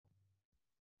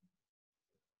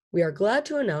We are glad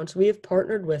to announce we have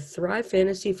partnered with Thrive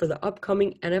Fantasy for the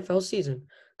upcoming NFL season.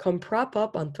 Come prop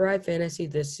up on Thrive Fantasy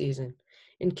this season.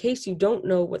 In case you don't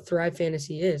know what Thrive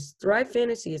Fantasy is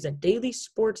a daily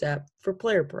sports app for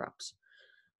player props.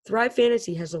 Thrive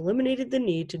Fantasy has eliminated the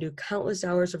need to do countless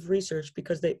hours of research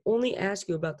because they only ask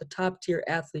you about the top tier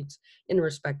athletes in a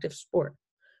respective sport.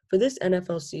 For this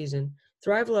NFL season,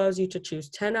 Thrive allows you to choose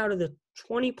 10 out of the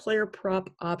 20 player prop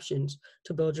options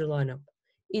to build your lineup.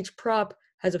 Each prop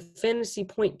has a fantasy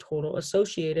point total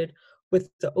associated with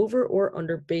the over or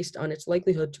under based on its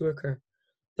likelihood to occur.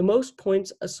 The most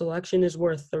points a selection is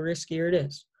worth, the riskier it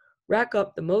is. Rack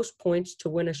up the most points to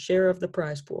win a share of the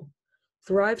prize pool.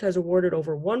 Thrive has awarded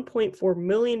over $1.4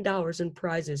 million in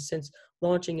prizes since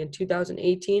launching in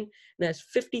 2018 and has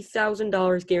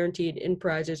 $50,000 guaranteed in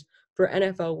prizes for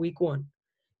NFL Week 1.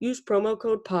 Use promo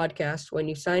code PODCAST when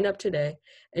you sign up today,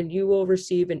 and you will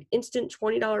receive an instant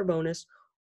 $20 bonus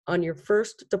on your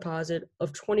first deposit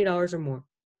of $20 or more.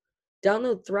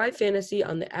 Download Thrive Fantasy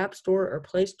on the App Store or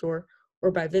Play Store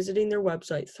or by visiting their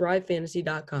website,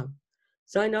 thrivefantasy.com.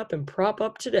 Sign up and prop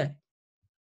up today.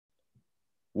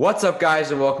 What's up, guys,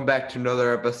 and welcome back to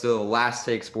another episode of the Last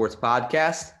Take Sports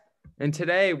Podcast. And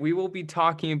today we will be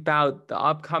talking about the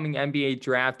upcoming NBA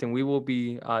draft, and we will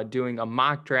be doing a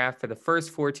mock draft for the first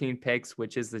 14 picks,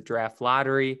 which is the draft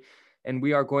lottery. And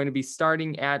we are going to be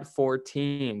starting at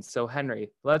 14. So, Henry,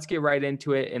 let's get right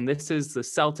into it. And this is the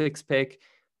Celtics pick,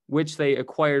 which they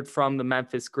acquired from the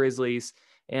Memphis Grizzlies.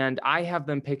 And I have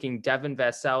them picking Devin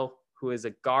Vassell, who is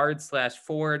a guard /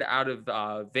 forward out of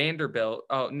out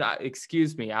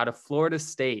of Florida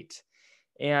State.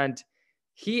 And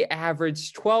he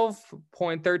averaged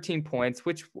 12.13 points,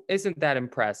 which isn't that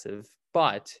impressive,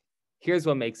 but here's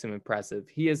what makes him impressive.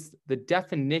 He is the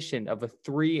definition of a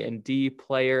 3-and-D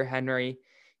player, Henry.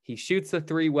 He shoots the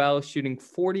three well, shooting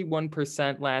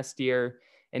 41% last year,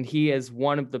 and he is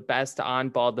one of the best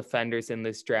on-ball defenders in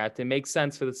this draft. It makes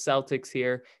sense for the Celtics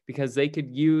here because they could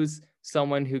use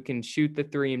someone who can shoot the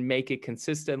three and make it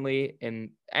consistently, and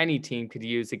any team could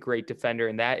use a great defender,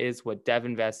 and that is what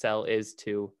Devin Vassell is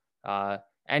to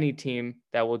any team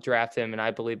that will draft him, and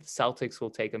I believe the Celtics will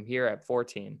take him here at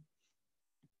 14.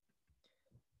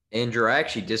 Andrew, I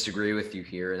actually disagree with you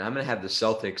here, and I'm going to have the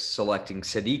Celtics selecting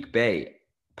Saddiq Bey,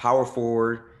 power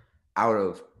forward out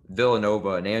of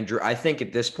Villanova. And Andrew, I think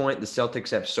at this point, the Celtics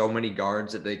have so many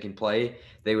guards that they can play.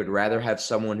 They would rather have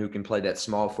someone who can play that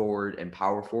small forward and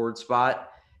power forward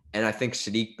spot. And I think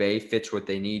Saddiq Bey fits what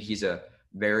they need. He's a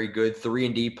very good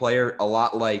 3-and-D player, a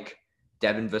lot like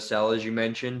Devin Vassell, as you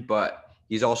mentioned, but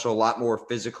he's also a lot more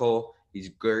physical.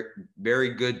 He's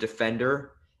very good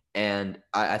defender. And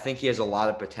I think he has a lot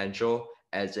of potential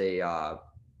as a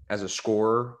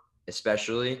scorer,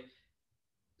 especially.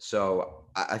 So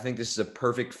I think this is a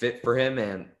perfect fit for him,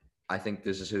 and I think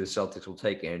this is who the Celtics will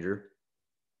take, Andrew.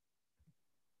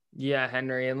 Yeah,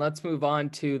 Henry, and let's move on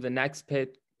to the next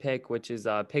pick, which is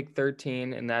pick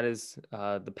 13, and that is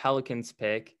the Pelicans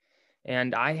pick.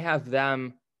 And I have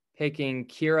them picking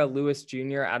Kira Lewis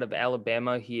Jr. out of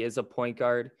Alabama. He is a point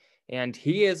guard, and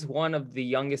he is one of the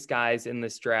youngest guys in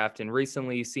this draft. And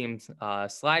recently you see him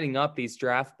sliding up these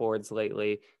draft boards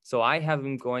lately. So I have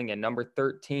him going at number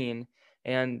 13.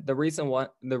 And the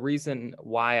reason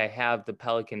why I have the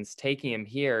Pelicans taking him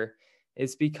here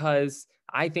is because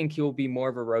I think he will be more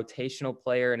of a rotational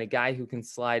player and a guy who can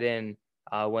slide in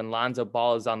when Lonzo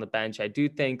Ball is on the bench. I do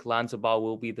think Lonzo Ball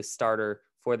will be the starter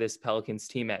for this Pelicans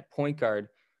team at point guard,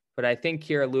 but I think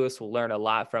Kira Lewis will learn a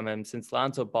lot from him since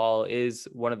Lonzo Ball is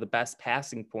one of the best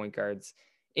passing point guards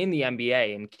in the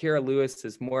NBA, and Kira Lewis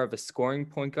is more of a scoring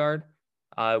point guard,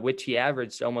 which he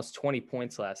averaged almost 20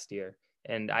 points last year.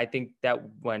 And I think that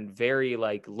went very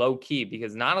low key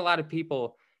because not a lot of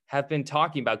people have been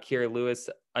talking about Kira Lewis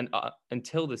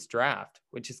until this draft,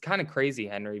 which is kind of crazy,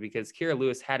 Henry, because Kira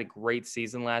Lewis had a great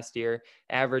season last year,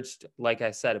 averaged, like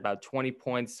I said, about 20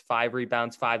 points, 5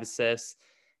 rebounds, 5 assists.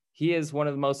 He is one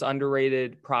of the most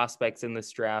underrated prospects in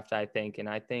this draft, I think. And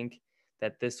I think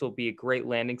that this will be a great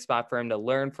landing spot for him to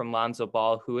learn from Lonzo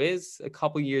Ball, who is a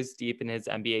couple years deep in his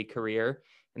NBA career.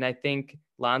 And I think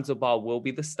Lonzo Ball will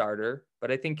be the starter,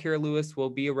 but I think Kira Lewis will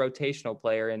be a rotational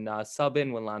player and sub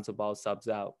in when Lonzo Ball subs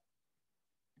out.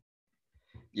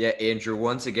 Yeah, Andrew,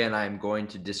 once again, I'm going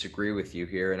to disagree with you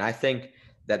here. And I think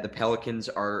that the Pelicans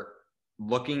are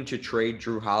looking to trade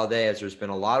Jrue Holiday, as there's been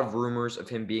a lot of rumors of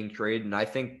him being traded. And I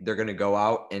think they're going to go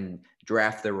out and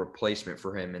draft their replacement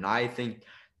for him. And I think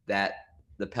that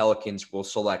the Pelicans will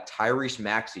select Tyrese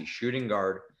Maxey, shooting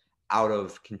guard out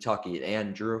of Kentucky. And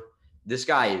Andrew, this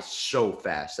guy is so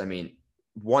fast. I mean,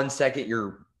 1 second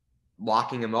you're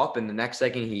locking him up, and the next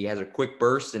second he has a quick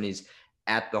burst and he's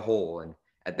at the hole. And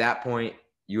At that point,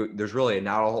 there's really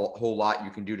not a whole lot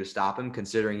you can do to stop him,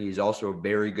 considering he's also a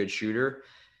very good shooter.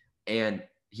 And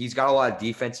he's got a lot of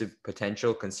defensive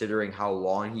potential considering how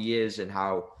long he is and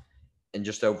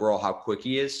just overall how quick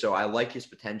he is. So I like his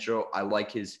potential. I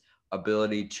like his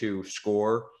ability to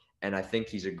score. And I think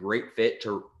he's a great fit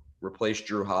to replace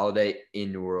Drew Holiday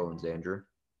in New Orleans, Andrew.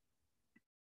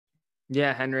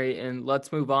 Yeah, Henry, and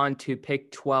let's move on to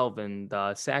pick 12. And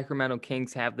the Sacramento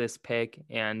Kings have this pick,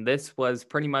 and this was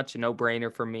pretty much a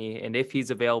no-brainer for me. And if he's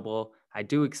available, I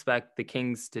do expect the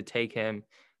Kings to take him.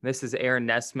 This is Aaron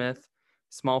Nesmith,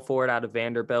 small forward out of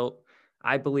Vanderbilt.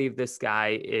 I believe this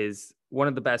guy is one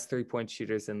of the best three-point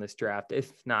shooters in this draft,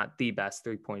 if not the best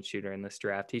three-point shooter in this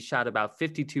draft. He shot about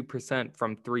 52%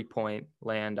 from three-point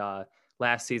land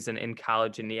last season in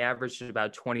college, and he averaged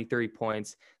about 23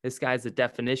 points. This guy's the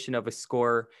definition of a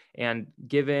scorer, and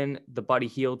given the Buddy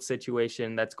Hield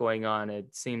situation that's going on,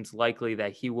 it seems likely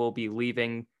that he will be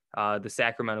leaving the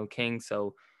Sacramento Kings.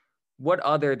 So what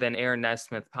other than Aaron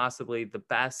Nesmith, possibly the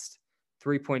best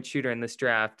three-point shooter in this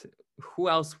draft, who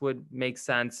else would make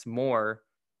sense more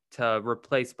to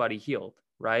replace Buddy Hield,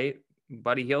 right?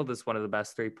 Buddy Hield is one of the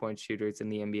best three-point shooters in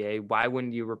the NBA. Why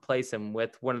wouldn't you replace him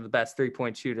with one of the best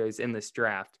three-point shooters in this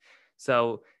draft?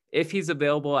 So if he's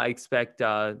available, I expect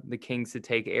the Kings to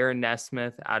take Aaron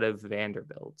Nesmith out of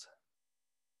Vanderbilt.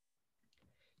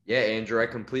 Yeah, Andrew, I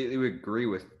completely agree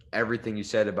with everything you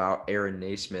said about Aaron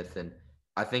Nesmith, and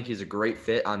I think he's a great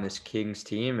fit on this Kings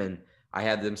team, and I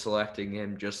had them selecting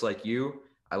him just like you.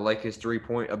 I like his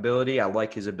three-point ability. I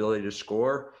like his ability to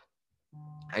score.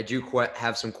 I do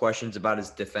have some questions about his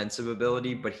defensive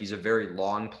ability, but he's a very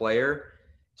long player.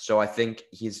 So I think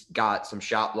he's got some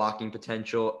shot blocking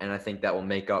potential, and I think that will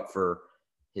make up for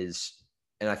his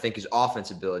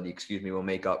offensive ability, will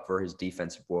make up for his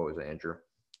defensive woes, Andrew.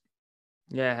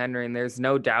 Yeah, Henry, and there's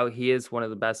no doubt he is one of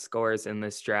the best scorers in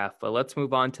this draft. But let's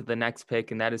move on to the next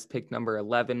pick, and that is pick number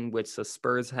 11, which the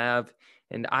Spurs have.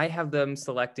 And I have them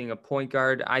selecting a point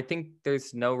guard. I think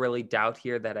there's no really doubt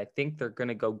here that I think they're going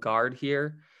to go guard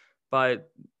here.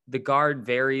 But the guard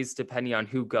varies depending on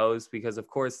who goes, because, of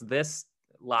course, this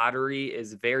lottery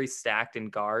is very stacked in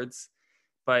guards.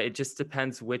 But it just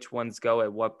depends which ones go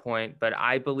at what point. But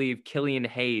I believe Killian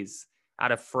Hayes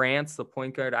out of France, the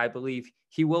point guard, I believe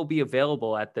he will be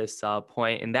available at this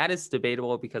point. And that is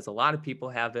debatable because a lot of people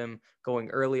have him going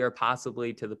earlier,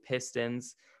 possibly to the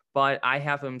Pistons. But I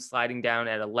have him sliding down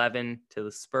at 11 to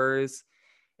the Spurs.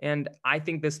 And I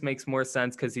think this makes more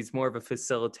sense because he's more of a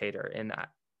facilitator. And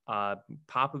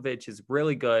Popovich is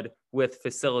really good with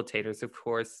facilitators. Of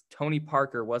course, Tony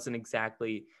Parker wasn't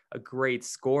exactly a great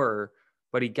scorer,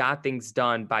 but he got things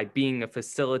done by being a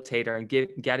facilitator and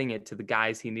getting it to the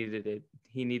guys he needed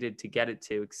to get it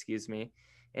to,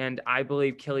 And I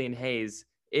believe Killian Hayes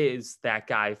is that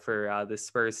guy for the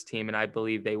Spurs team, and I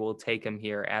believe they will take him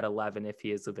here at 11 if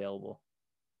he is available.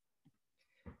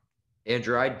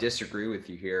 Andrew, I disagree with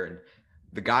you here. And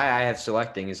the guy I have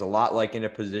selecting is a lot like in a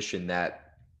position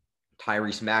that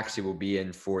Tyrese Maxey will be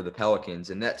in for the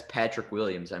Pelicans, and that's Patrick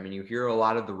Williams. I mean, you hear a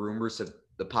lot of the rumors of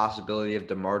the possibility of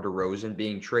DeMar DeRozan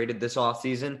being traded this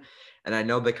offseason, and I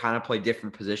know they kind of play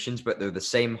different positions, but they're the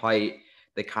same height.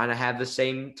 They kind of have the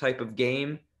same type of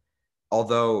game,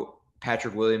 although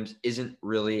Patrick Williams isn't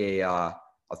really a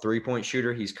three-point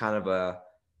shooter. He's kind of a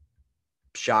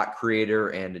shot creator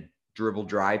and a dribble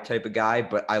drive type of guy,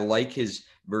 but I like his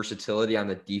versatility on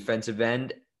the defensive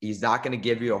end. He's not going to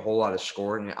give you a whole lot of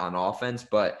scoring on offense,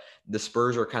 but the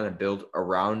Spurs are kind of built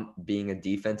around being a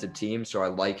defensive team, so I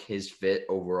like his fit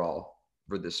overall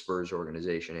for the Spurs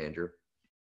organization, Andrew.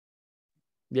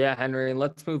 Yeah, Henry, and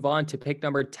let's move on to pick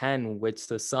number 10, which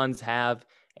the Suns have.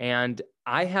 And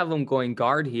I have them going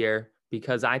guard here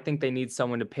because I think they need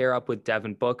someone to pair up with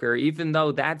Devin Booker, even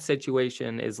though that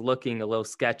situation is looking a little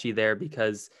sketchy there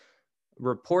because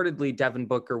reportedly Devin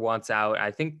Booker wants out.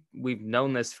 I think we've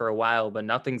known this for a while, but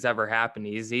nothing's ever happened.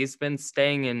 He's been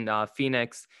staying in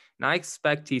Phoenix, and I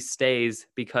expect he stays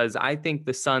because I think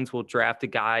the Suns will draft a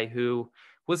guy who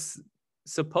was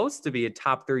supposed to be a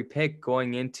top 3 pick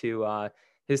going into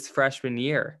his freshman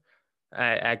year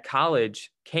at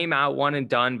college, came out one and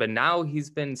done, but now he's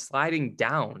been sliding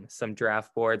down some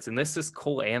draft boards, and this is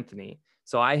Cole Anthony.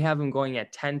 So I have him going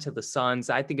at 10 to the Suns.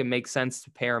 I think it makes sense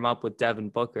to pair him up with Devin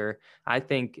Booker. I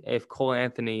think if Cole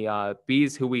Anthony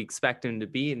bees who we expect him to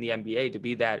be in the NBA, to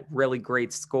be that really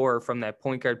great scorer from that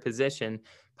point guard position,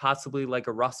 possibly like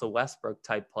a Russell Westbrook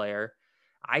type player,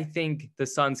 I think the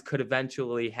Suns could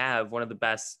eventually have one of the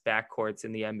best backcourts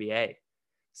in the NBA.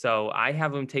 So I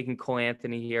have them taking Cole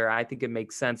Anthony here. I think it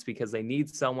makes sense because they need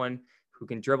someone who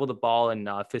can dribble the ball and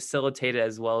facilitate it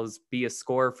as well as be a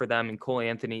scorer for them. And Cole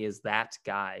Anthony is that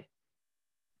guy.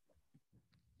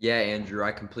 Yeah, Andrew,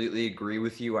 I completely agree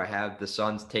with you. I have the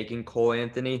Suns taking Cole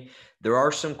Anthony. There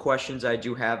are some questions I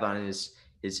do have on his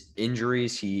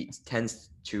injuries. He tends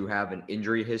to have an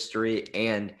injury history,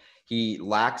 and he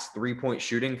lacks three-point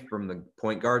shooting from the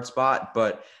point guard spot.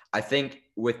 But I think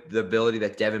with the ability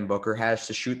that Devin Booker has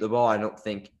to shoot the ball, I don't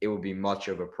think it would be much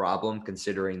of a problem,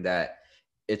 considering that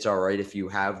it's all right if you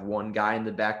have one guy in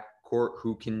the backcourt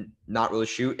who can not really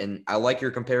shoot. And I like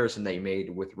your comparison that you made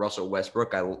with Russell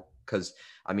Westbrook. Because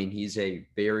he's a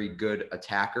very good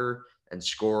attacker and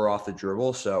scorer off the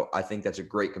dribble. So I think that's a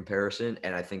great comparison.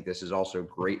 And I think this is also a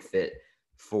great fit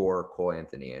for Cole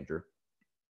Anthony, Andrew.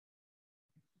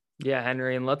 Yeah,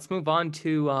 Henry. And let's move on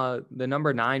to the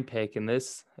number 9 pick. And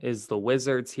this is the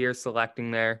Wizards here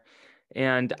selecting there.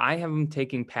 And I have them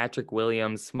taking Patrick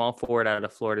Williams, small forward out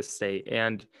of Florida State.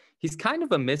 And he's kind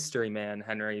of a mystery man,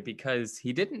 Henry, because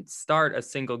he didn't start a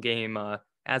single game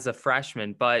as a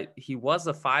freshman, but he was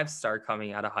a 5-star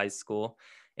coming out of high school.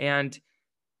 And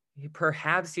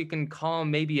perhaps you can call him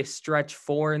maybe a stretch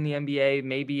 4 in the NBA,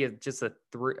 maybe just a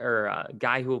 3 or a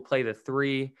guy who will play the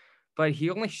 3, but he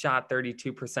only shot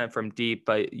 32% from deep.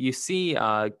 But you see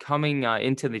coming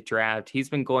into the draft, he's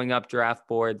been going up draft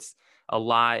boards a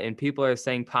lot, and people are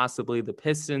saying possibly the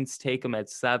Pistons take him at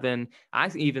 7. I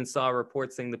even saw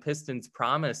reports saying the Pistons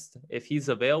promised if he's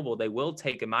available, they will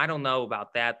take him. I don't know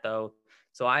about that though.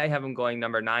 So I have him going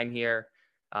number 9 here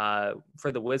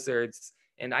for the Wizards.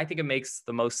 And I think it makes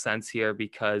the most sense here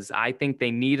because I think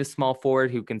they need a small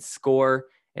forward who can score.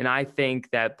 And I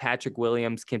think that Patrick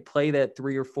Williams can play that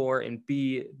 3 or 4 and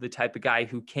be the type of guy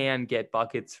who can get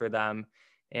buckets for them.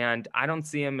 And I don't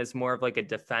see him as more of like a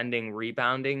defending,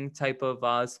 rebounding type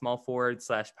of small forward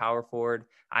 / power forward.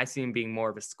 I see him being more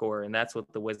of a scorer, and that's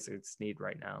what the Wizards need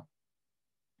right now.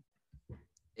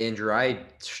 Andrew, I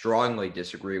strongly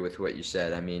disagree with what you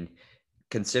said.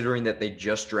 Considering that they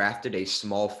just drafted a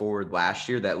small forward last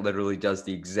year that literally does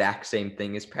the exact same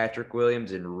thing as Patrick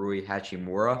Williams and Rui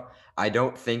Hachimura, I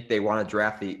don't think they want to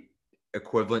draft the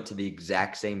equivalent to the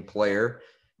exact same player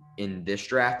in this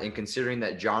draft. And considering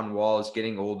that John Wall is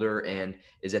getting older and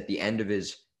is at the end of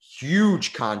his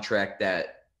huge contract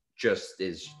that just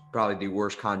is probably the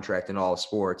worst contract in all of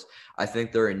sports, I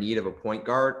think they're in need of a point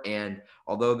guard. And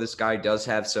although this guy does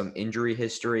have some injury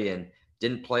history and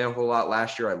didn't play a whole lot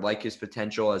last year, I like his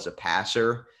potential as a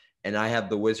passer. And I have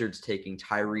the Wizards taking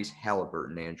Tyrese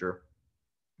Halliburton, Andrew.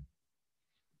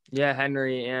 Yeah,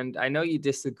 Henry. And I know you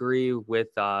disagree with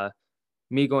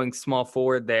me going small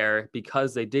forward there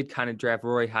because they did kind of draft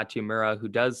Rui Hachimura, who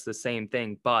does the same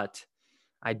thing. But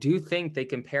I do think they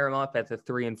can pair him up at the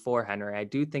 3 and 4, Henry. I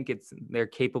do think they're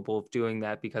capable of doing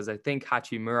that because I think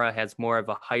Hachimura has more of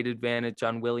a height advantage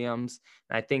on Williams.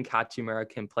 And I think Hachimura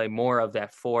can play more of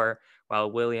that 4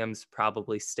 while Williams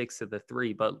probably sticks to the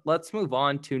 3. But let's move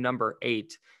on to number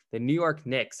 8, the New York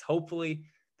Knicks. Hopefully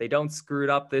they don't screw it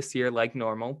up this year like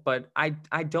normal, but I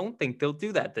don't think they'll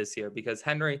do that this year because,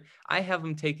 Henry, I have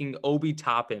them taking Obi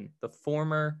Toppin,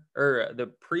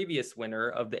 the previous winner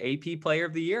of the AP Player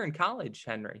of the Year in college,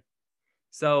 Henry.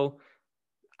 So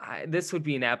this would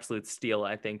be an absolute steal,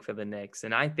 I think, for the Knicks.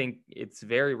 And I think it's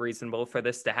very reasonable for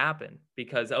this to happen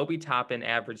because Obi Toppin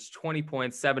averaged 20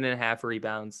 points, 7.5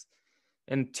 rebounds,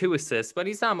 and 2 assists, but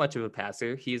he's not much of a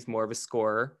passer. He's more of a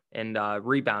scorer and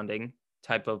rebounding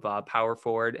type of power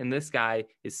forward. And this guy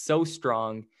is so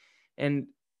strong, and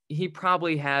he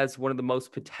probably has one of the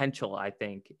most potential, I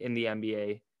think, in the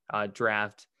NBA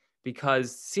draft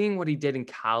because seeing what he did in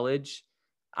college,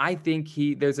 I think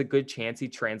there's a good chance he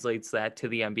translates that to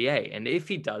the NBA. And if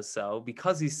he does so,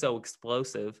 because he's so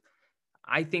explosive,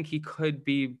 I think he could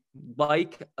be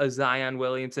like a Zion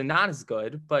Williamson, not as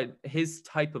good, but his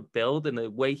type of build and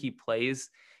the way he plays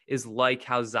is like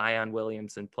how Zion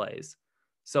Williamson plays.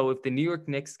 So if the New York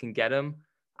Knicks can get him,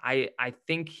 I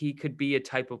think he could be a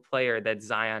type of player that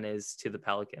Zion is to the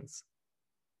Pelicans.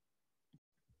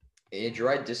 Andrew,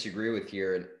 I disagree with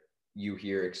you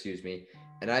here,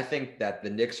 and I think that the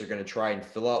Knicks are going to try and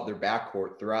fill out their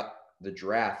backcourt throughout the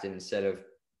draft instead of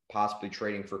possibly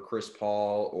trading for Chris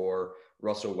Paul or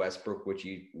Russell Westbrook, which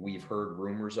we've heard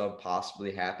rumors of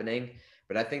possibly happening.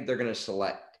 But I think they're going to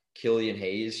select Killian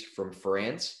Hayes from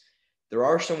France. There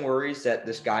are some worries that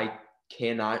this guy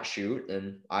cannot shoot,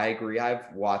 and I agree.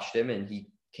 I've watched him, and he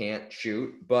can't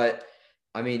shoot. But,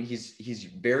 he's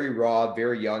very raw,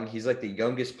 very young. He's like the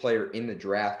youngest player in the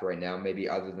draft right now, maybe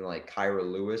other than like Kyra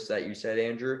Lewis that you said,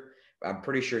 Andrew. I'm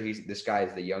pretty sure this guy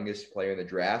is the youngest player in the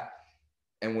draft.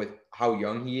 And with how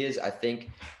young he is, I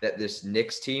think that this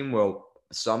Knicks team will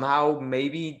somehow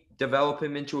maybe develop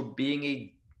him into being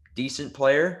a decent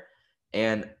player.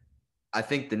 And I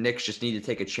think the Knicks just need to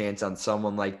take a chance on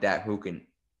someone like that who can,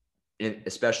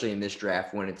 especially in this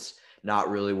draft when it's not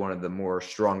really one of the more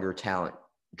stronger talent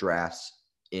drafts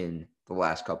in the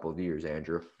last couple of years,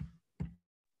 Andrew.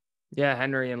 Yeah,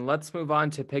 Henry, and let's move on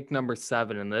to pick number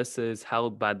 7, and this is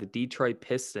held by the Detroit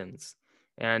Pistons.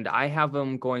 And I have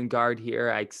them going guard here.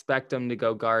 I expect them to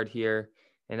go guard here,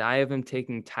 and I have them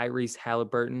taking Tyrese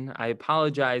Halliburton. I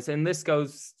apologize, and this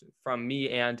goes from me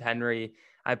and Henry.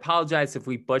 I apologize if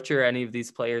we butcher any of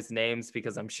these players' names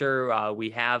because I'm sure we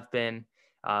have been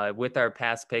with our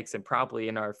past picks and probably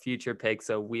in our future picks.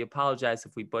 So we apologize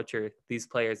if we butcher these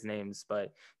players' names.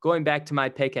 But going back to my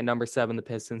pick at number 7, the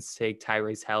Pistons take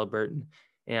Tyrese Halliburton.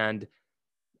 And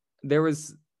there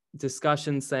was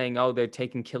discussion saying, oh, they're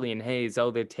taking Killian Hayes. Oh,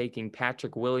 they're taking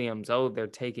Patrick Williams. Oh, they're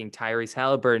taking Tyrese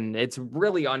Halliburton. It's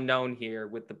really unknown here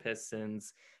with the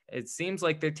Pistons. It seems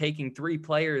like they're taking 3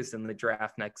 players in the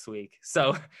draft next week.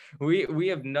 So we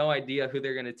have no idea who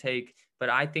they're going to take, but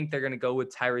I think they're going to go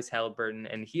with Tyrese Halliburton,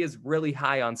 and he is really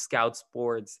high on scouts'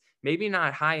 boards. Maybe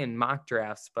not high in mock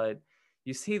drafts, but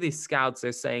you see these scouts,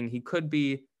 they're saying he could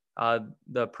be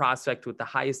the prospect with the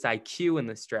highest IQ in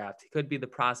this draft. He could be the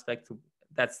prospect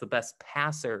that's the best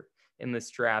passer in this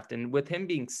draft. And with him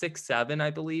being 6'7",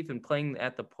 I believe, and playing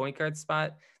at the point guard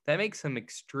spot, that makes him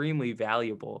extremely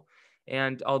valuable.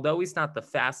 And although he's not the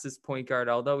fastest point guard,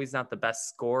 although he's not the best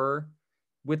scorer,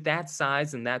 with that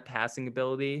size and that passing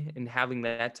ability and having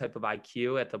that type of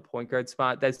IQ at the point guard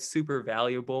spot, that's super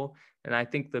valuable. And I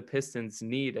think the Pistons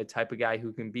need a type of guy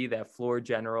who can be that floor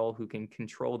general, who can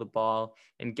control the ball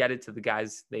and get it to the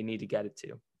guys they need to get it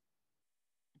to.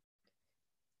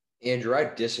 Andrew, I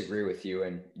disagree with you.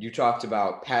 And you talked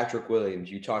about Patrick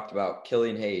Williams. You talked about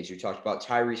Killian Hayes. You talked about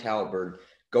Tyrese Halliburton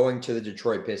going to the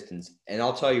Detroit Pistons. And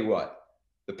I'll tell you what,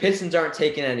 the Pistons aren't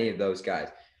taking any of those guys.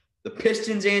 The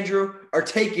Pistons, Andrew, are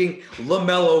taking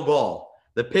LaMelo Ball.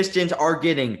 The Pistons are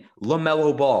getting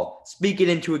LaMelo Ball. Speak it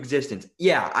into existence.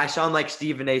 Yeah, I sound like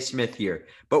Stephen A. Smith here,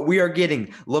 but we are getting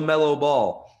LaMelo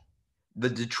Ball. The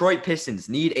Detroit Pistons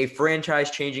need a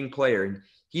franchise-changing player, and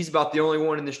he's about the only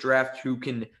one in this draft who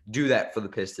can do that for the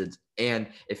Pistons. And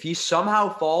if he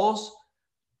somehow falls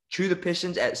to the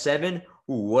Pistons at 7,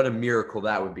 what a miracle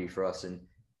that would be for us. And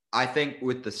I think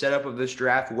with the setup of this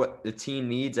draft, what the team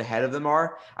needs ahead of them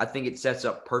I think it sets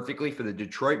up perfectly for the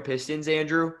Detroit Pistons,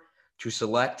 Andrew, to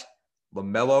select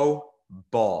LaMelo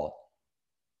Ball.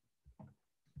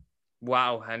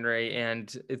 Wow, Henry.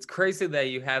 And it's crazy that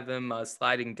you have him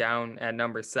sliding down at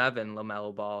number 7,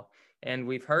 LaMelo Ball. And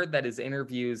we've heard that his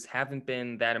interviews haven't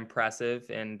been that impressive.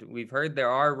 And we've heard there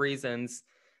are reasons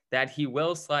that he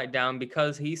will slide down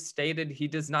because he stated he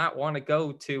does not want to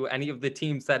go to any of the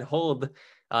teams that hold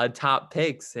top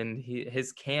picks. And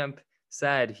his camp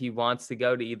said he wants to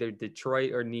go to either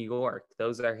Detroit or New York.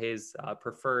 Those are his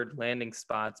preferred landing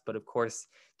spots. But of course,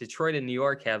 Detroit and New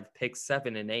York have picks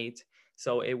 7 and 8.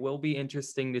 So it will be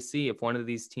interesting to see if one of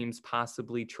these teams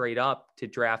possibly trade up to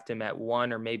draft him at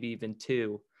 1 or maybe even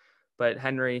 2. But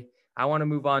Henry, I want to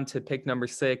move on to pick number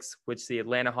 6, which the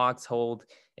Atlanta Hawks hold.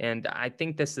 And I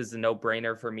think this is a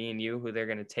no-brainer for me and you who they're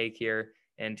going to take here.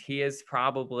 And he is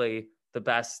probably the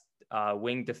best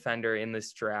wing defender in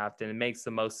this draft. And it makes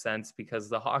the most sense because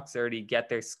the Hawks already get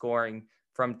their scoring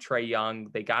from Trae Young.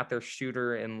 They got their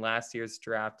shooter in last year's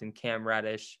draft in Cam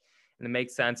Reddish. And it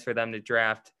makes sense for them to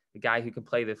draft a guy who can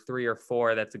play the 3 or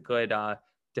 4. That's a good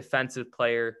defensive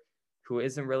player who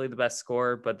isn't really the best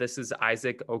scorer, but this is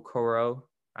Isaac Okoro.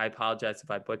 I apologize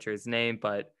if I butcher his name,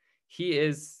 but he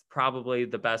is probably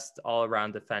the best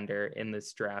all-around defender in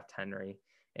this draft, Henry.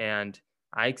 And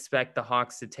I expect the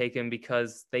Hawks to take him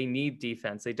because they need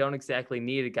defense. They don't exactly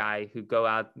need a guy who go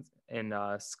out and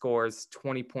scores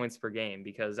 20 points per game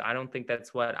because I don't think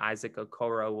that's what Isaac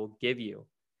Okoro will give you.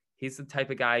 He's the type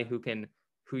of guy who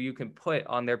you can put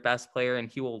on their best player and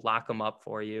he will lock them up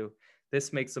for you.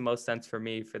 This makes the most sense for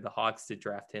me for the Hawks to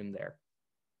draft him there.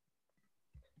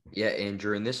 Yeah,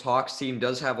 Andrew, and this Hawks team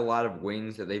does have a lot of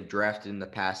wings that they've drafted in the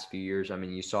past few years. I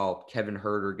mean, you saw Kevin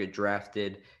Huerter get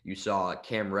drafted. You saw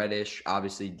Cam Reddish,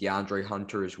 obviously DeAndre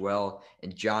Hunter as well,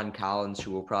 and John Collins,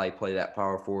 who will probably play that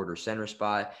power forward or center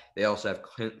spot. They also have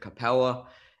Clint Capella.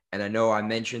 And I know I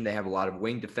mentioned they have a lot of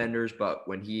wing defenders, but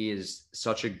when he is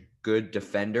such a good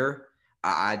defender,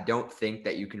 I don't think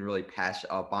that you can really pass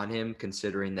up on him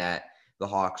considering that the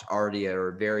Hawks already are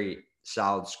a very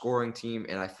solid scoring team.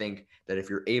 And I think that if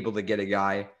you're able to get a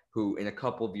guy who in a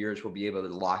couple of years will be able to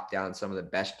lock down some of the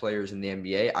best players in the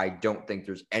NBA, I don't think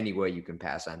there's any way you can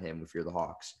pass on him if you're the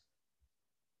Hawks.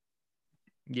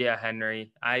 Yeah,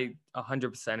 Henry, I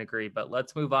 100% agree. But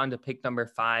let's move on to pick number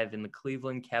 5. And the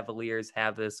Cleveland Cavaliers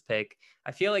have this pick.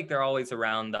 I feel like they're always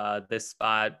around this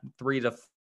spot, 3 to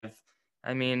 5.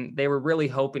 I mean, they were really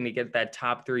hoping to get that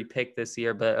top 3 pick this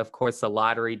year, but of course, the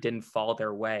lottery didn't fall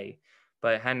their way.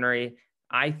 But Henry,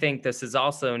 I think this is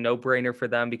also a no-brainer for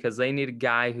them because they need a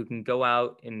guy who can go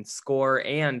out and score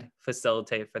and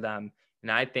facilitate for them.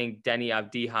 And I think Deni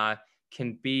Avdija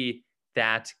can be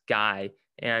that guy.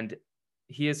 And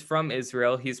he is from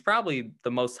Israel. He's probably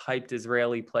the most hyped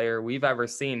Israeli player we've ever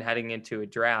seen heading into a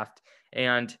draft.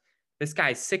 And this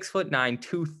guy's 6'9",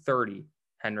 230,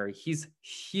 Henry. He's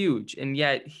huge. And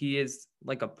yet he is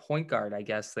like a point guard, I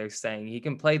guess they're saying. He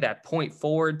can play that point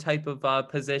forward type of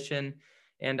position.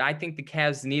 And I think the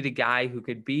Cavs need a guy who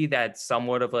could be that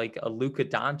somewhat of like a Luka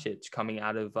Doncic coming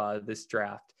out of this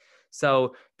draft.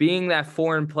 So being that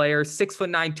foreign player,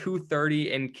 6'9",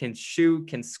 230, and can shoot,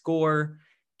 can score,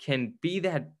 can be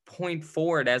that point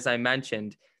forward, as I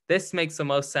mentioned, this makes the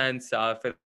most sense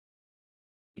for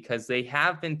because they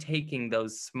have been taking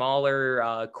those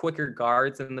smaller, quicker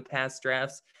guards in the past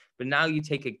drafts. But now you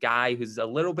take a guy who's a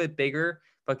little bit bigger,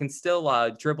 but can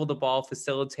still dribble the ball,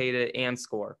 facilitate it, and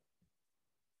score.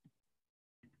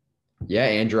 Yeah,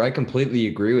 Andrew, I completely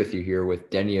agree with you here with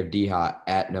Deni Avdija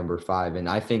at number 5. And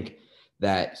I think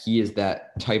that he is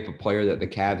that type of player that the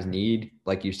Cavs need.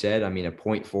 Like you said, I mean, a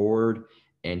point forward,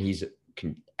 and he's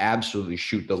can absolutely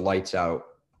shoot the lights out.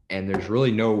 And there's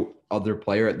really no other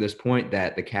player at this point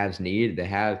that the Cavs need. They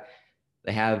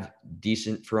have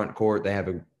decent front court. They have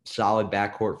a solid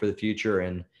backcourt for the future.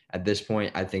 And at this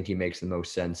point, I think he makes the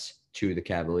most sense to the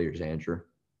Cavaliers, Andrew.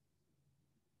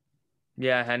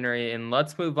 Yeah, Henry. And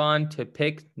let's move on to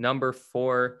pick number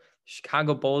 4.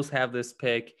 Chicago Bulls have this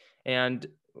pick, and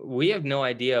we have no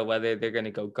idea whether they're going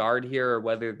to go guard here or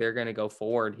whether they're going to go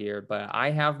forward here. But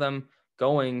I have them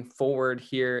going forward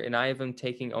here, and I have them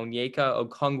taking Onyeka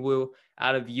Okongwu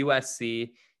out of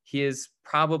USC. He is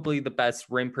probably the best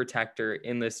rim protector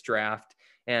in this draft.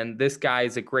 And this guy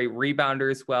is a great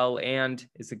rebounder as well and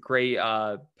is a great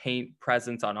paint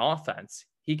presence on offense.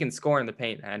 He can score in the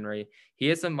paint, Henry.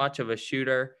 He isn't much of a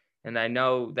shooter, and I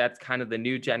know that's kind of the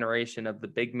new generation of the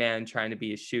big man trying to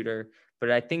be a shooter,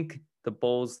 but I think the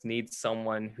Bulls need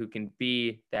someone who can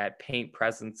be that paint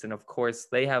presence. And of course,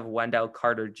 they have Wendell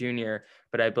Carter Jr.,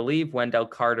 but I believe Wendell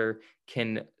Carter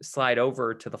can slide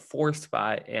over to the 4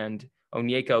 spot, and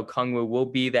Onyeka Okongwu will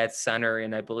be that center,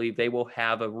 and I believe they will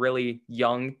have a really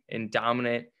young and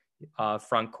dominant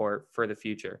front court for the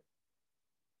future.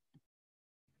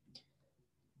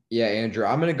 Yeah, Andrew,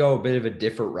 I'm going to go a bit of a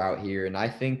different route here. And I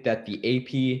think that the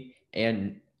AP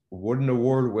and Wooden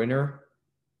Award winner,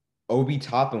 Obi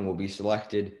Toppin, will be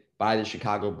selected by the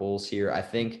Chicago Bulls here. I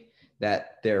think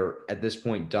that they're at this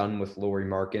point done with Lauri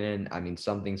Markkanen. I mean,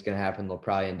 something's going to happen. They'll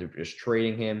probably end up just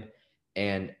trading him.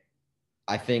 And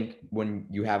I think when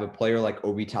you have a player like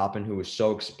Obi Toppin, who was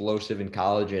so explosive in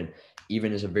college and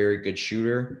even is a very good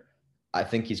shooter, I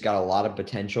think he's got a lot of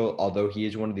potential, although he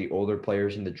is one of the older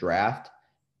players in the draft.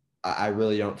 I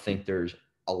really don't think there's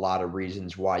a lot of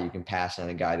reasons why you can pass on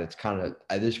a guy that's kind of,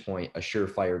 at this point, a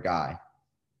surefire guy.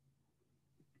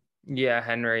 Yeah,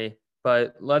 Henry.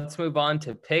 But let's move on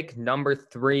to pick number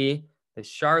 3, the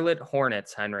Charlotte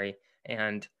Hornets, Henry.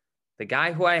 And the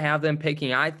guy who I have them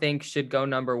picking, I think should go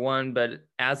number 1. But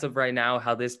as of right now,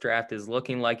 how this draft is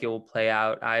looking like it will play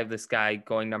out, I have this guy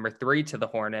going number 3 to the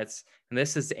Hornets. And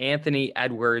this is Anthony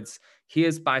Edwards. He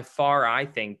is by far, I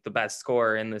think, the best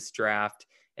scorer in this draft.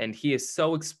 And he is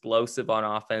so explosive on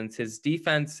offense. His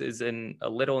defense is a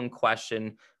little in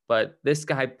question, but this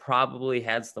guy probably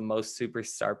has the most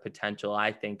superstar potential,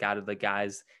 I think, out of the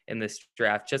guys in this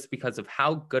draft, just because of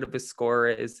how good of a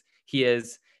scorer he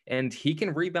is. And he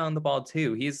can rebound the ball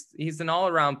too. He's an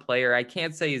all-around player. I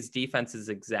can't say his defense is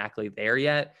exactly there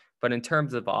yet, but in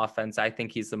terms of offense, I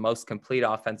think he's the most complete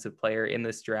offensive player in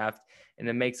this draft. And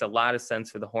it makes a lot of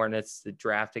sense for the Hornets to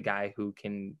draft a guy who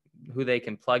they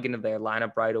can plug into their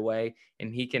lineup right away.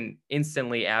 And he can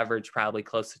instantly average probably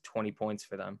close to 20 points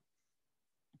for them.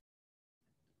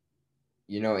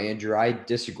 You know, Andrew, I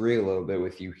disagree a little bit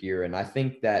with you here. And I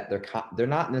think that they're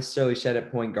not necessarily set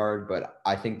at point guard, but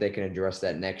I think they can address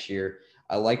that next year.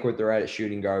 I like what they're at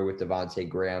shooting guard with Devontae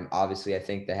Graham. Obviously, I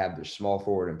think they have their small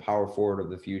forward and power forward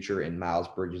of the future in Miles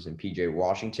Bridges and PJ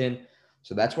Washington.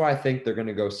 So that's why I think they're going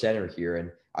to go center here.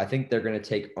 And I think they're going to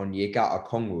take Onyeka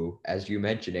Okongwu, as you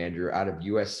mentioned, Andrew, out of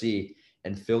USC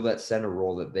and fill that center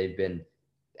role that they've been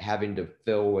having to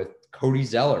fill with Cody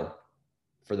Zeller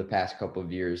for the past couple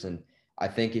of years. And I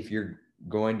think if you're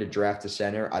going to draft a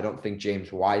center, I don't think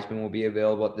James Wiseman will be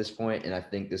available at this point. And I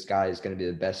think this guy is going to be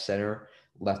the best center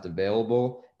left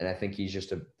available. And I think he's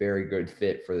just a very good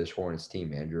fit for this Hornets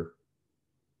team, Andrew.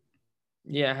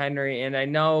 Yeah, Henry. And I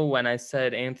know when I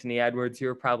said Anthony Edwards, you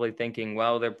were probably thinking,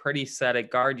 well, they're pretty set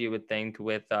at guard, you would think,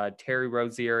 with Terry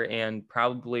Rozier and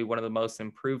probably one of the most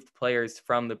improved players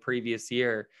from the previous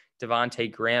year,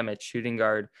 Devontae Graham at shooting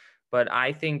guard. But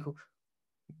I think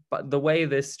the way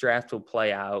this draft will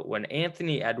play out, when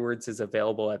Anthony Edwards is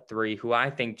available at 3, who I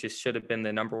think just should have been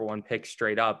the number 1 pick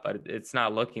straight up, but it's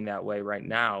not looking that way right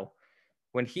now.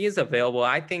 When he is available,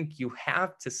 I think you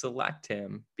have to select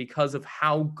him because of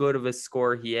how good of a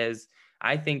scorer he is.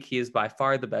 I think he is by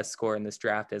far the best scorer in this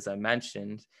draft, as I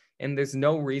mentioned. And there's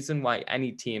no reason why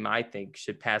any team, I think,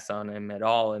 should pass on him at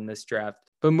all in this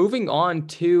draft. But moving on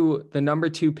to the number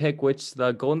 2 pick, which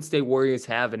the Golden State Warriors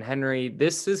have. And Henry,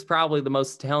 this is probably the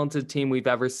most talented team we've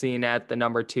ever seen at the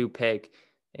number 2 pick.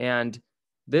 And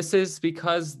this is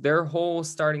because their whole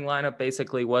starting lineup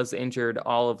basically was injured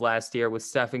all of last year, with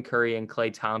Stephen Curry and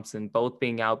Klay Thompson both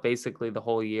being out basically the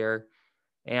whole year.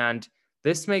 And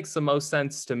this makes the most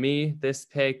sense to me, this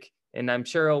pick, and I'm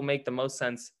sure it'll make the most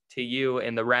sense to you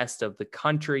and the rest of the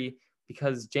country,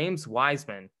 because James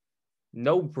Wiseman,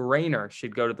 no brainer,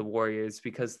 should go to the Warriors.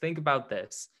 Because think about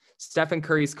this. Stephen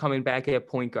Curry's coming back at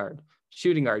point guard,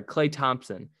 shooting guard, Klay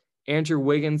Thompson, Andrew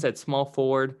Wiggins at small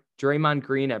forward, Draymond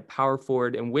Green at power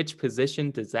forward. In which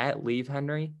position does that leave,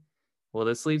 Henry? Well,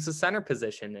 this leaves the center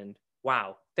position. And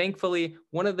wow, thankfully,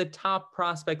 one of the top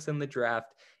prospects in the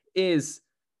draft is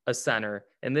a center.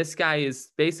 And this guy is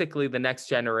basically the next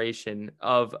generation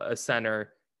of a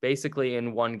center, basically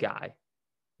in one guy,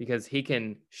 because he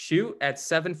can shoot at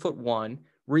 7'1",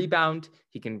 rebound,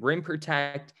 he can rim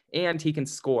protect, and he can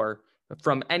score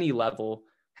from any level.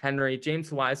 Henry,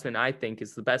 James Wiseman, I think,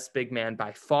 is the best big man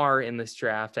by far in this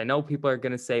draft. I know people are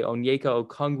going to say Onyeka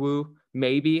Okongwu,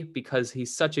 maybe, because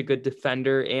he's such a good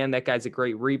defender and that guy's a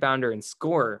great rebounder and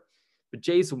scorer. But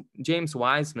James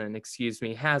Wiseman,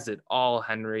 has it all,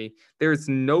 Henry. There's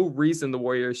no reason the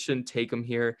Warriors shouldn't take him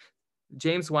here.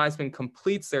 James Wiseman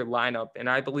completes their lineup, and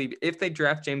I believe if they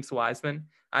draft James Wiseman,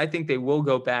 I think they will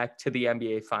go back to the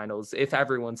NBA Finals if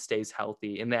everyone stays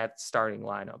healthy in that starting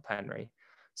lineup, Henry.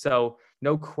 So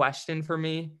no question for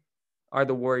me are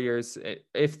the Warriors,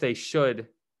 if they should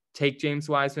take James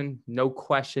Wiseman, no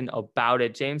question about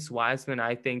it. James Wiseman,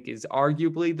 I think, is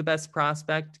arguably the best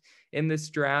prospect in this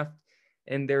draft,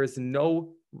 and there is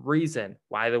no reason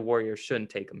why the Warriors shouldn't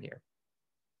take him here.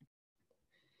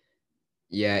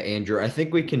 Yeah, Andrew, I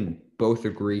think we can both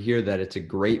agree here that it's a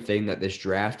great thing that this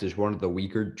draft is one of the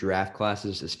weaker draft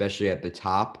classes, especially at the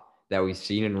top, that we've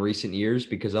seen in recent years,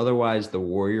 because otherwise the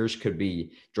Warriors could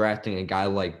be drafting a guy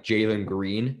like Jalen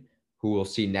Green, who we'll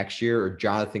see next year, or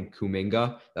Jonathan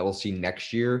Kuminga that we'll see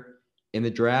next year in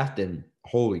the draft. And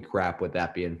holy crap, would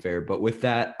that be unfair. But with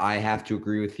that, I have to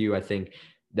agree with you. I think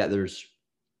that there's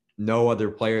no other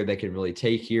player they can really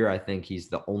take here. I think he's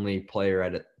the only player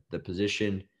at the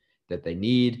position that they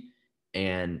need.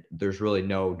 And there's really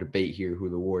no debate here who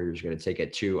the Warriors are going to take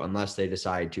at 2, unless they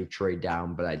decide to trade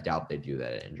down. But I doubt they do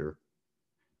that, Andrew.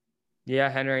 Yeah,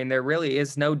 Henry, and there really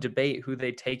is no debate who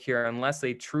they take here unless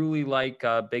they truly like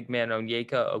big man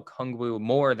Onyeka Okongwu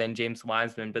more than James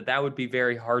Wiseman. But that would be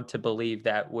very hard to believe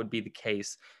that would be the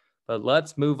case. But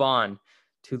let's move on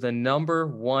to the number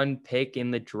 1 pick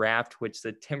in the draft, which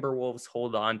the Timberwolves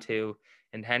hold on to.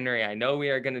 And Henry, I know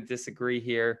we are going to disagree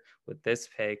here with this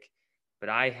pick, but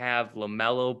I have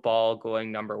LaMelo Ball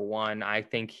going number 1. I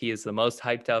think he is the most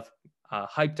hyped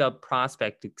up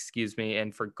prospect,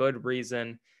 and for good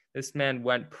reason. This man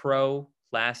went pro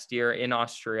last year in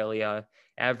Australia,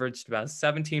 averaged about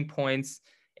 17 points,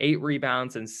 8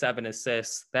 rebounds, and 7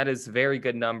 assists. That is very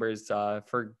good numbers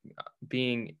for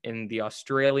being in the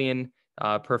Australian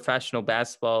Professional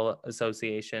Basketball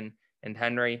Association. And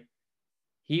Henry,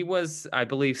 he was, I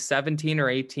believe, 17 or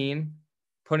 18,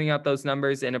 putting up those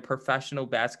numbers in a professional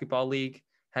basketball league.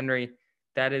 Henry,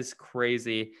 that is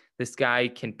crazy. This guy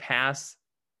can pass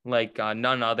like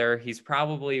none other. He's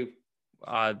probably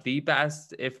the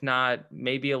best, if not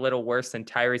maybe a little worse than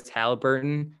Tyrese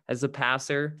Halliburton as a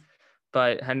passer.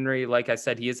 But Henry, like I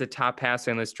said, he is a top passer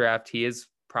in this draft. He is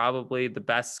probably the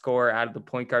best scorer out of the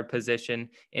point guard position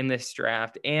in this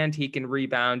draft, and he can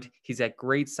rebound. He's at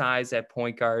great size at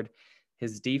point guard.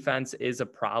 His defense is a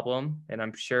problem, and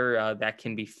I'm sure that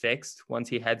can be fixed once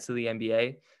he heads to the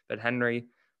NBA. But Henry,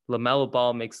 LaMelo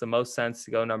Ball makes the most sense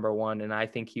to go number 1, and I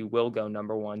think he will go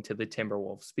number 1 to the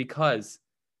Timberwolves, because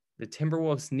the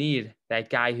Timberwolves need that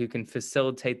guy who can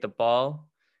facilitate the ball.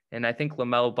 And I think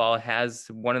LaMelo Ball has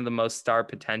one of the most star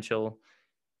potential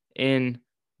in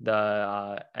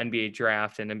the NBA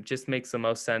draft. And it just makes the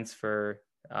most sense for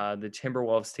the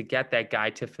Timberwolves to get that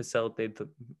guy to facilitate the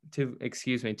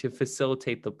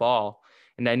ball.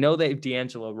 And I know they have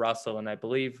D'Angelo Russell, and I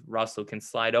believe Russell can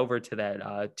slide over to that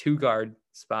 2-guard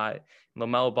spot.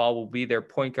 LaMelo Ball will be their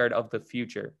point guard of the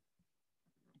future.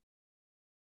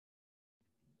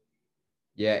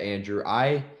 Yeah, Andrew,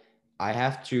 I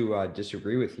have to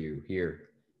disagree with you here.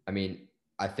 I mean,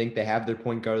 I think they have their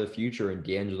point guard of the future in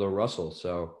D'Angelo Russell.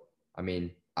 So, I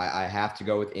mean, I have to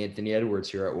go with Anthony Edwards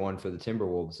here at 1 for the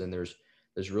Timberwolves. And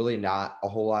there's really not a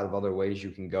whole lot of other ways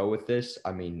you can go with this.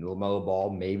 I mean, LaMelo Ball,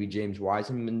 maybe James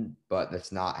Wiseman, but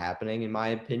that's not happening in my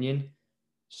opinion.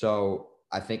 So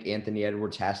I think Anthony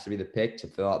Edwards has to be the pick to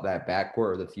fill out that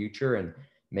backcourt of the future and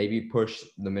maybe push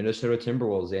the Minnesota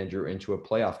Timberwolves, Andrew, into a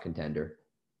playoff contender.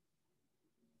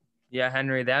 Yeah,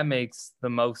 Henry, that makes the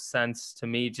most sense to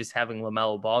me, just having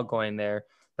LaMelo Ball going there.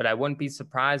 But I wouldn't be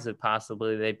surprised if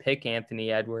possibly they pick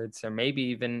Anthony Edwards, or maybe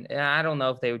even, I don't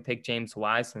know if they would pick James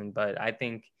Wiseman, but I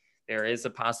think there is a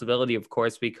possibility, of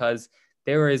course, because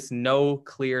there is no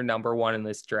clear number one in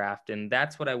this draft. And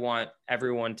that's what I want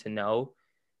everyone to know,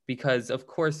 because of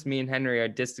course, me and Henry are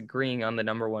disagreeing on the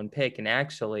number one pick. And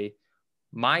actually,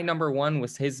 my number one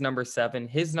was his number 7.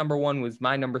 His number 1 was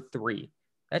my number 3.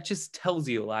 That just tells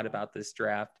you a lot about this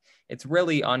draft. It's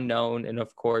really unknown. And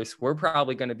of course, we're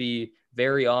probably going to be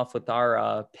very off with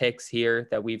our picks here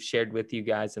that we've shared with you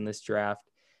guys in this draft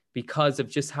because of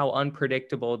just how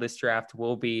unpredictable this draft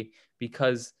will be.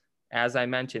 Because as I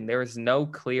mentioned, there is no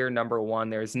clear number 1.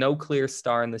 There is no clear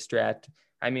star in this draft.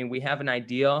 I mean, we have an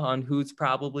idea on who's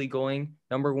probably going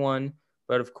number 1,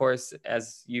 but of course,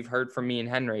 as you've heard from me and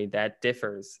Henry, that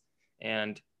differs.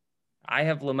 And I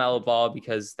have LaMelo Ball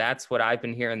because that's what I've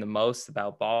been hearing the most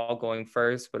about Ball going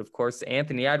first. But of course,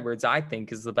 Anthony Edwards, I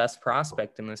think, is the best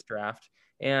prospect in this draft.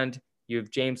 And you have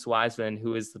James Wiseman,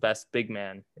 who is the best big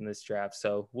man in this draft.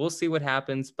 So we'll see what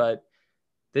happens. But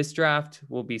this draft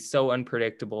will be so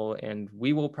unpredictable and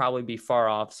we will probably be far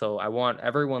off. So I want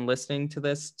everyone listening to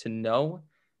this to know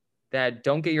that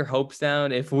don't get your hopes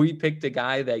down if we picked a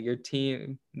guy that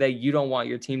you don't want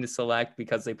your team to select,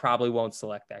 because they probably won't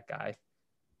select that guy.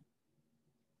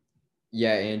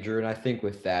 Yeah, Andrew, and I think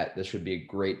with that, this would be a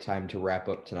great time to wrap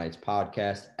up tonight's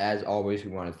podcast. As always,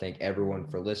 we want to thank everyone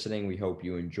for listening. We hope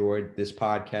you enjoyed this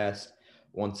podcast.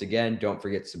 Once again, don't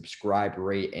forget to subscribe,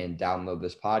 rate, and download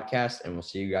this podcast, and we'll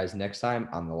see you guys next time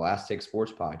on the Last Take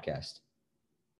Sports Podcast.